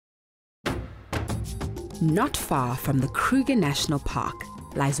Not far from the Kruger National Park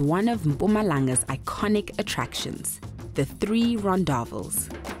lies one of Mpumalanga's iconic attractions, the 3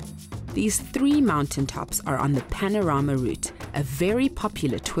 Rondavels. These 3 mountaintops are on the Panorama Route, a very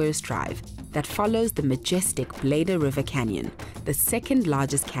popular tourist drive that follows the majestic Blyde River Canyon, the second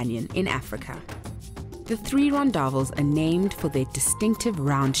largest canyon in Africa. The 3 Rondavels are named for their distinctive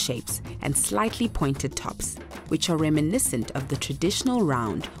round shapes and slightly pointed tops, which are reminiscent of the traditional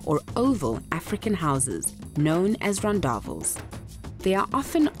round or oval African houses known as rondavels. They are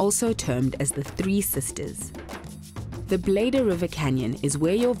often also termed as the 3 Sisters. The Blyde River Canyon is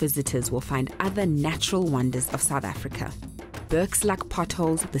where your visitors will find other natural wonders of South Africa. Berks-like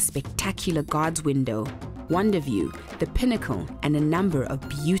potholes, the spectacular God's Window, Wonderview, the Pinnacle, and a number of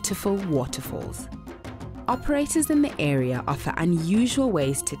beautiful waterfalls. Operators in the area offer unusual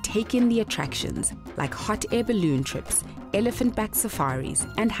ways to take in the attractions like hot air balloon trips, elephant-back safaris,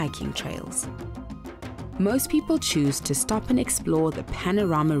 and hiking trails. Most people choose to stop and explore the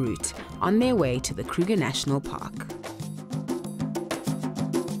Panorama Route on their way to the Kruger National Park.